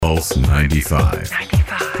Pulse 95.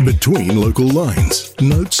 Between local lines,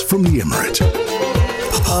 notes from the Emirate.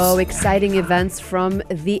 Oh, exciting events from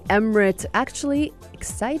the Emirate. Actually,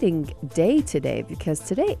 exciting day today because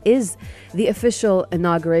today is the official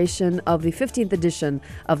inauguration of the 15th edition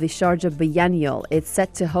of the Sharjah Biennial. It's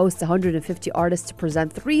set to host 150 artists to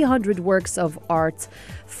present 300 works of art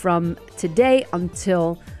from today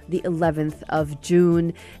until the 11th of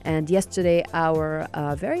June. And yesterday, our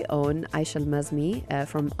very own Aisha Al-Mazmi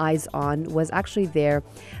from Eyes On was actually there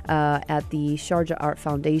at the Sharjah Art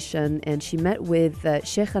Foundation, and she met with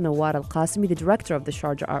Sheikh Nawar Al-Qasimi, the director of the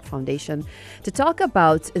Sharjah Art Foundation, to talk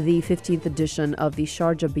about the 15th edition of the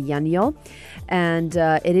Sharjah Biennial. And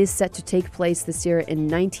it is set to take place this year in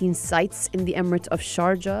 19 sites in the Emirate of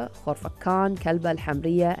Sharjah: Khorfakkan, Kalba,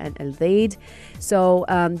 Al-Hamriya, and Al-Zaid. So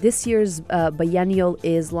this year's biennial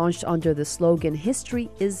is launched under the slogan "History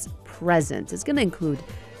is Present." It's going to include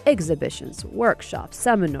exhibitions, workshops,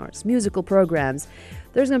 seminars, musical programs.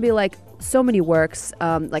 There's going to be like so many works,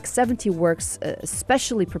 like 70 works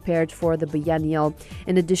specially prepared for the biennial,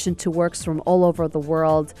 in addition to works from all over the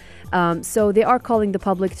world. So they are calling the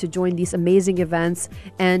public to join these amazing events.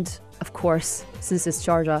 And of course, since it's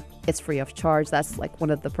Sharjah, it's free of charge. That's like one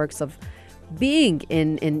of the perks of being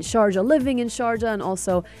in Sharjah, living in Sharjah, and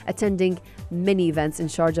also attending many events in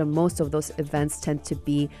Sharjah. Most of those events tend to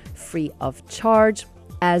be free of charge,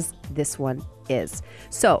 as this one is.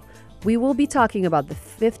 So we will be talking about the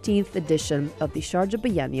 15th edition of the Sharjah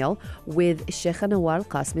Biennial with Sheikh Nawar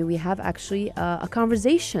Al-Qasimi. We have actually a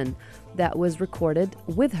conversation that was recorded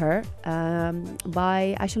with her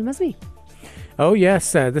by Aisha Al-Mazmi. Oh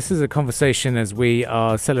yes, this is a conversation as we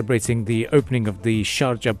are celebrating the opening of the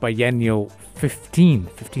Sharjah Biennial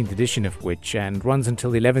 15th edition of which, and runs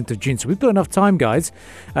until the 11th of June. So we've got enough time, guys.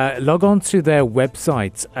 Log on to their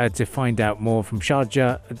website to find out more from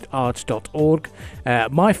sharjahart.org.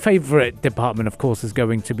 My favourite department, of course, is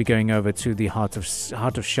going to be going over to the Heart of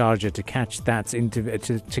Sharjah to catch that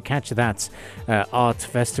to catch that art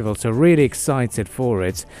festival. So really excited for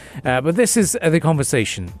it. But this is the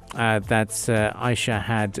conversation that Aisha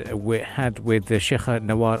had with Sheikh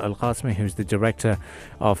Nawar Al-Qasimi, who's the director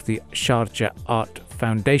of the Sharjah Art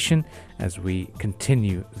Foundation, as we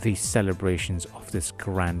continue the celebrations of this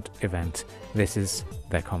grand event. This is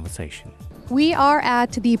their conversation. We are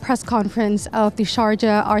at the press conference of the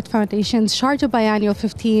Sharjah Art Foundation's Sharjah Biennial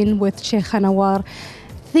 15 with Sheikh Nawar.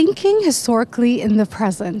 Thinking historically in the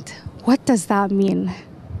present, what does that mean?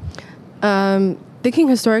 Thinking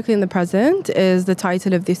historically in the present is the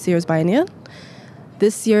title of this year's biennial.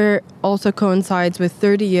 This year also coincides with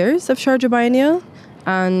 30 years of Sharjah Biennial,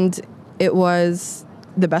 and it was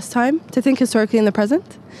the best time to think historically in the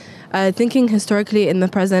present. Thinking historically in the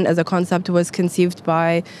present as a concept was conceived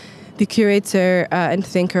by the curator and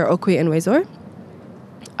thinker Okwi Enwezor,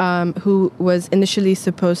 who was initially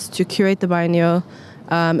supposed to curate the biennial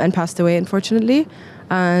and passed away, unfortunately.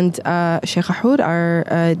 And Sheikh Ahour,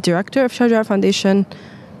 our director of Sharjah Art Foundation,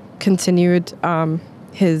 continued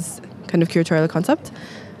his kind of curatorial concept.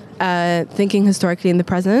 Thinking historically in the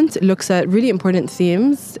present looks at really important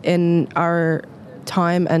themes in our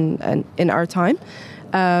time and in our time.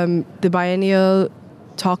 The biennial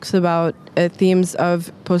talks about themes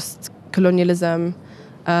of post-colonialism,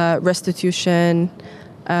 restitution,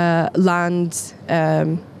 land,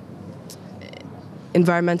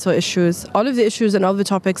 environmental issues, all of the issues and all the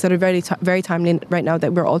topics that are very timely right now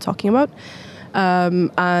that we're all talking about.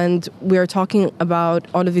 And we're talking about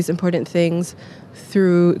all of these important things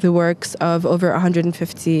through the works of over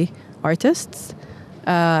 150 artists.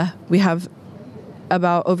 We have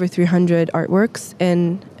about over 300 artworks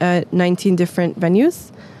in 19 different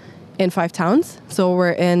venues in 5 towns. So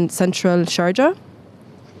we're in central Sharjah,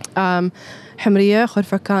 Hamriya,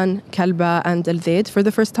 Khorfakkan, Kalba, and Al-Zaid for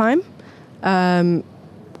the first time.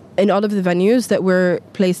 In all of the venues that we're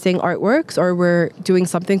placing artworks or we're doing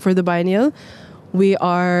something for the biennial, we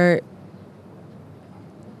are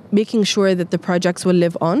making sure that the projects will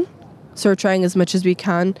live on. So we're trying as much as we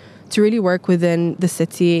can to really work within the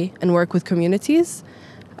city and work with communities.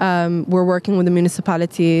 We're working with the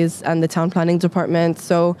municipalities and the town planning department.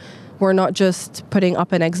 So we're not just putting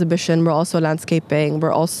up an exhibition, we're also landscaping,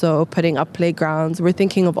 we're also putting up playgrounds. We're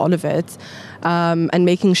thinking of all of it and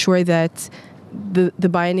making sure that the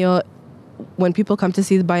biennial, when people come to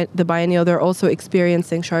see the biennial, they're also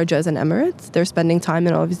experiencing Sharjah as an emirate. They're spending time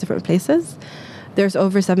in all of these different places. There's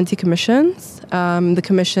over 70 commissions. The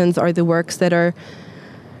commissions are the works that are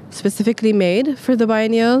specifically made for the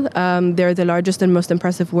biennial. They're the largest and most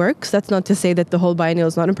impressive works. That's not to say that the whole biennial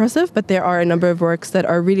is not impressive, but there are a number of works that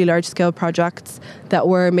are really large-scale projects that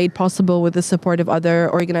were made possible with the support of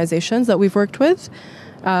other organizations that we've worked with.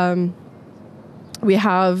 We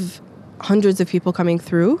have hundreds of people coming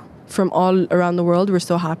through from all around the world. We're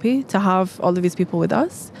so happy to have all of these people with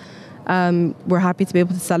us. We're happy to be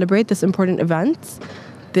able to celebrate this important event,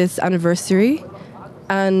 this anniversary,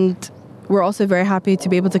 and we're also very happy to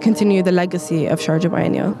be able to continue the legacy of Sharjah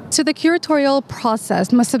Biennial. So the curatorial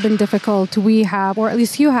process must have been difficult. We have, or at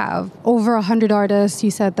least you have, over 100 artists.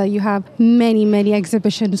 You said that you have many, many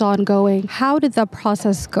exhibitions ongoing. How did that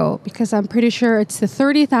process go? Because I'm pretty sure it's the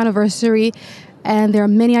 30th anniversary and there are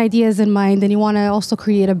many ideas in mind, and you want to also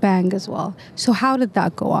create a bang as well. So how did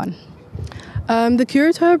that go on? The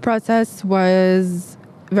curatorial process was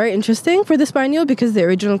very interesting for this biennial because the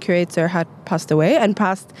original curator had passed away and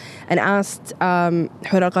asked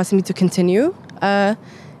Hur Al-Qasimi to continue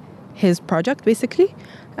his project, basically.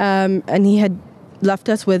 And he had left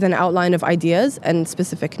us with an outline of ideas and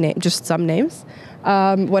specific names, just some names.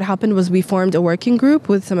 What happened was we formed a working group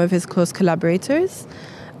with some of his close collaborators.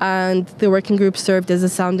 And the working group served as a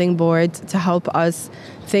sounding board to help us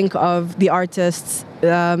think of the artists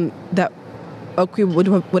that Okwi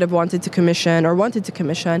would have wanted to commission.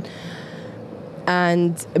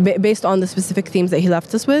 And based on the specific themes that he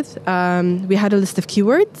left us with, we had a list of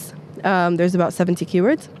keywords. There's about 70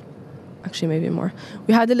 keywords. Actually, maybe more.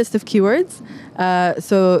 We had a list of keywords.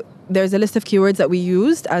 So there's a list of keywords that we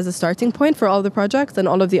used as a starting point for all the projects, and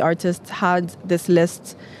all of the artists had this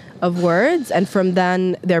list of words, and from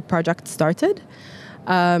then their project started.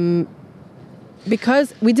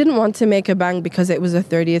 Because we didn't want to make a bang because it was a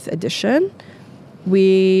 30th edition,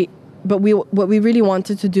 what we really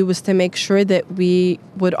wanted to do was to make sure that we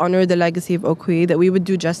would honor the legacy of Okwi, that we would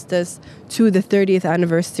do justice to the 30th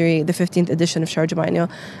anniversary, the 15th edition of Sharjah Biennial,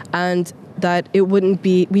 and that it wouldn't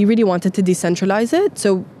be, we really wanted to decentralize it.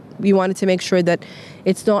 So we wanted to make sure that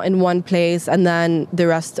it's not in one place and then the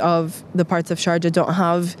rest of the parts of Sharjah don't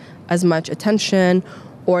have as much attention,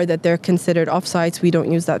 or that they're considered offsites. We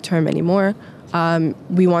don't use that term anymore.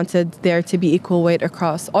 We wanted there to be equal weight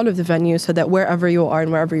across all of the venues so that wherever you are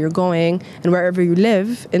and wherever you're going and wherever you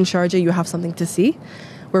live in Sharjah, you have something to see.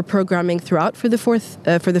 We're programming throughout for the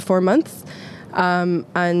 4 months.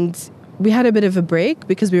 And we had a bit of a break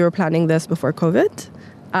because we were planning this before COVID.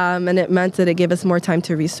 And it meant that it gave us more time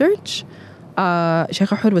to research. Sheikh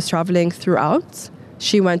Hur was traveling throughout.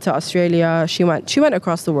 She went to Australia. She went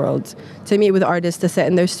across the world to meet with artists, to sit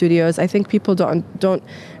in their studios. I think people don't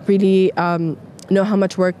really know how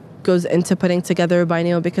much work goes into putting together a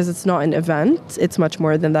biennial because it's not an event. It's much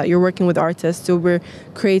more than that. You're working with artists, so we're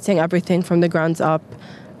creating everything from the ground up.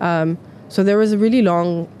 So there was a really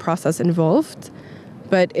long process involved,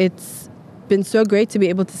 but it's been so great to be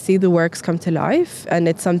able to see the works come to life, and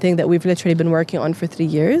it's something that we've literally been working on for 3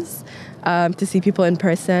 years. To see people in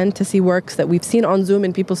person, to see works that we've seen on Zoom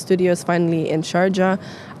in people's studios finally in Sharjah,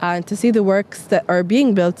 and to see the works that were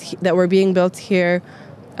being built here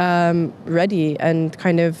ready, and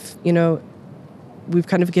kind of, we've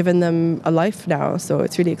kind of given them a life now, so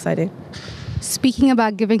it's really exciting. Speaking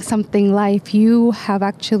about giving something life, you have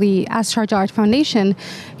actually, as Sharjah Art Foundation,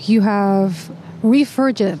 you have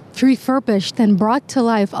refurbished and brought to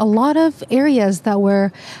life a lot of areas that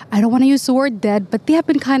were, I don't want to use the word dead, but they have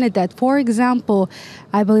been kind of dead. For example,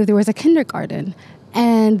 I believe there was a kindergarten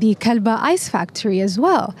and the Kalba Ice Factory as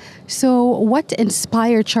well. So what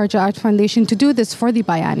inspired Sharjah Art Foundation to do this for the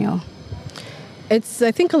biennial? I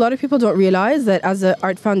think a lot of people don't realize that as an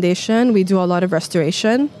art foundation, we do a lot of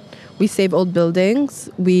restoration. We save old buildings.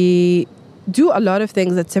 We do a lot of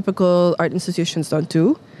things that typical art institutions don't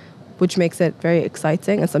do, which makes it very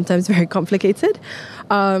exciting and sometimes very complicated.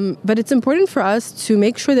 But it's important for us to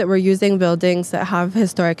make sure that we're using buildings that have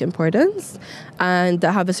historic importance and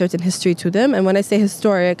that have a certain history to them. And when I say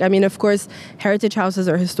historic, I mean, of course, heritage houses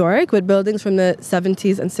are historic, but buildings from the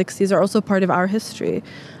 70s and 60s are also part of our history.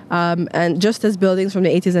 And just as buildings from the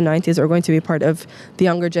 80s and 90s are going to be part of the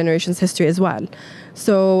younger generation's history as well.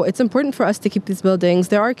 So it's important for us to keep these buildings.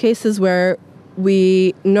 There are cases where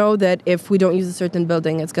we know that if we don't use a certain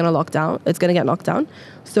building, it's going to get knocked down.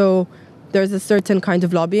 So there's a certain kind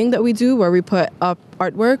of lobbying that we do where we put up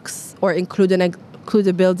artworks or include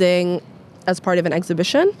a building as part of an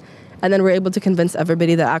exhibition. And then we're able to convince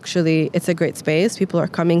everybody that actually it's a great space. People are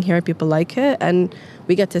coming here, people like it, and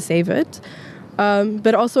we get to save it.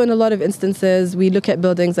 But also in a lot of instances, we look at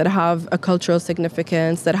buildings that have a cultural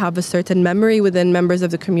significance, that have a certain memory within members of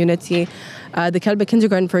the community. The Kalba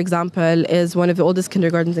Kindergarten, for example, is one of the oldest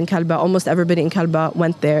kindergartens in Kalba. Almost everybody in Kalba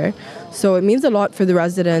went there. So it means a lot for the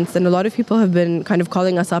residents, and a lot of people have been kind of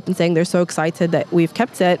calling us up and saying they're so excited that we've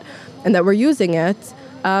kept it and that we're using it.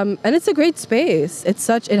 And it's a great space.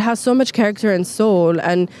 It has so much character and soul.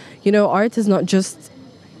 And, art is not just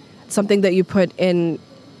something that you put in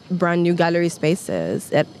brand new gallery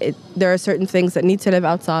spaces. There are certain things that need to live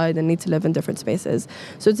outside and need to live in different spaces.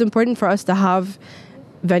 So it's important for us to have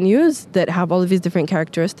venues that have all of these different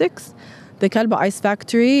characteristics. The Kalba Ice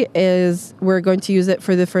Factory we're going to use it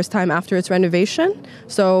for the first time after its renovation.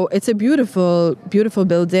 So it's a beautiful, beautiful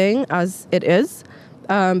building as it is.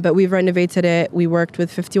 But we've renovated it. We worked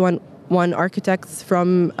with 51 architects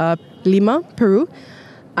from Lima, Peru.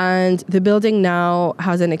 And the building now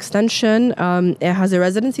has an extension. It has a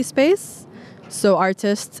residency space. So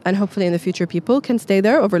artists and hopefully in the future people can stay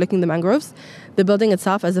there overlooking the mangroves. The building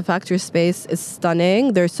itself as a factory space is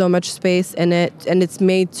stunning. There's so much space in it, and it's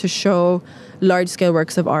made to show large-scale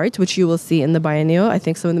works of art, which you will see in the biennial. I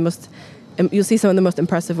think you'll see some of the most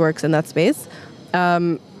impressive works in that space.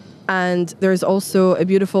 And there's also a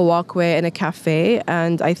beautiful walkway and a cafe,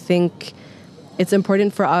 and I think it's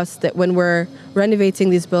important for us that when we're renovating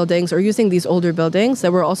these buildings or using these older buildings,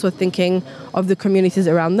 that we're also thinking of the communities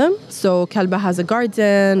around them. So Kalba has a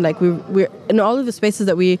garden. Like we're in all of the spaces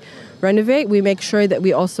that we renovate, we make sure that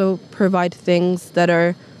we also provide things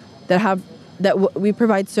we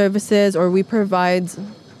provide services, or we provide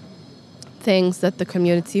things that the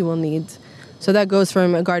community will need. So that goes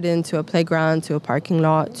from a garden to a playground to a parking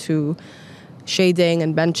lot to shading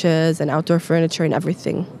and benches and outdoor furniture and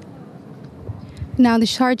everything. Now, the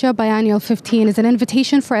Sharjah Biennial 15 is an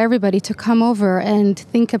invitation for everybody to come over and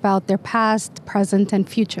think about their past, present, and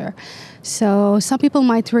future. So some people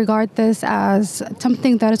might regard this as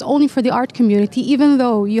something that is only for the art community, even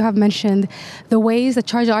though you have mentioned the ways that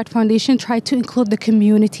Sharjah Art Foundation tried to include the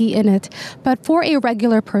community in it. But for a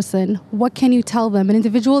regular person, what can you tell them? An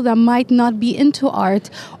individual that might not be into art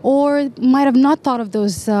or might have not thought of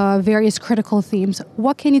those various critical themes,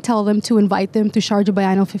 what can you tell them to invite them to Sharjah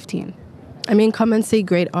Biennial 15? I mean, come and see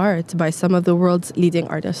great art by some of the world's leading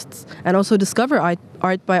artists, and also discover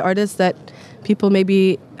art by artists that people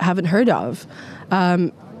maybe haven't heard of.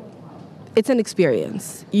 It's an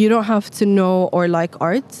experience. You don't have to know or like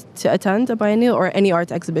art to attend a biennial or any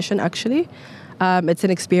art exhibition, actually. It's an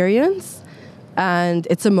experience. And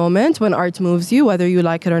it's a moment when art moves you, whether you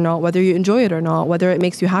like it or not, whether you enjoy it or not, whether it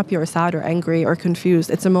makes you happy or sad or angry or confused.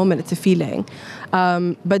 It's a moment, it's a feeling.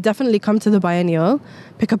 But definitely come to the biennial,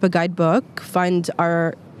 pick up a guidebook, find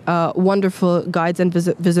our wonderful guides and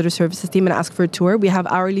visitor services team and ask for a tour. We have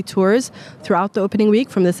hourly tours throughout the opening week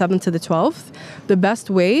from the 7th to the 12th. The best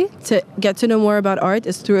way to get to know more about art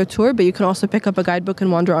is through a tour, but you can also pick up a guidebook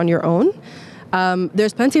and wander on your own.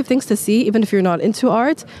 There's plenty of things to see, even if you're not into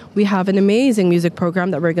art. We have an amazing music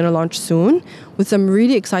program that we're going to launch soon with some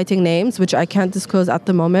really exciting names, which I can't disclose at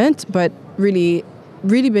the moment, but really,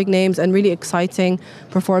 really big names and really exciting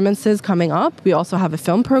performances coming up. We also have a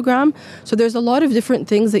film program. So there's a lot of different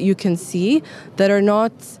things that you can see that are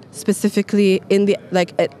not specifically an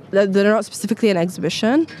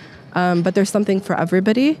exhibition, but there's something for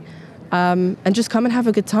everybody. And just come and have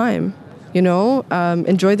a good time.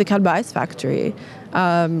 Enjoy the Kalba Ice Factory.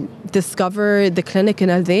 Discover the clinic in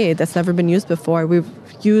Al Zayd that's never been used before. We've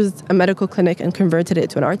used a medical clinic and converted it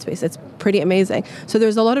to an art space. It's pretty amazing. So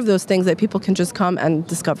there's a lot of those things that people can just come and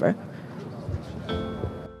discover.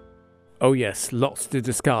 Oh yes, lots to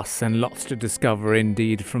discuss and lots to discover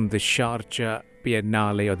indeed from the Sharjah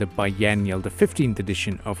Biennale, or the Biennial, the 15th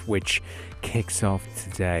edition of which kicks off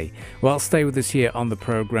today. Well, stay with us here on the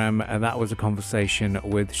program. That was a conversation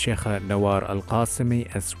with Sheikha Nawar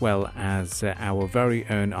Al-Qasimi as well as our very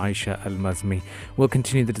own Aisha Al-Mazmi. We'll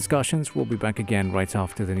continue the discussions. We'll be back again right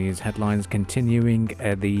after the news headlines, continuing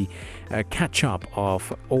the catch-up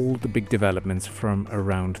of all the big developments from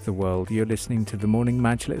around the world. You're listening to the Morning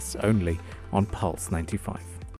Majlis only on Pulse 95.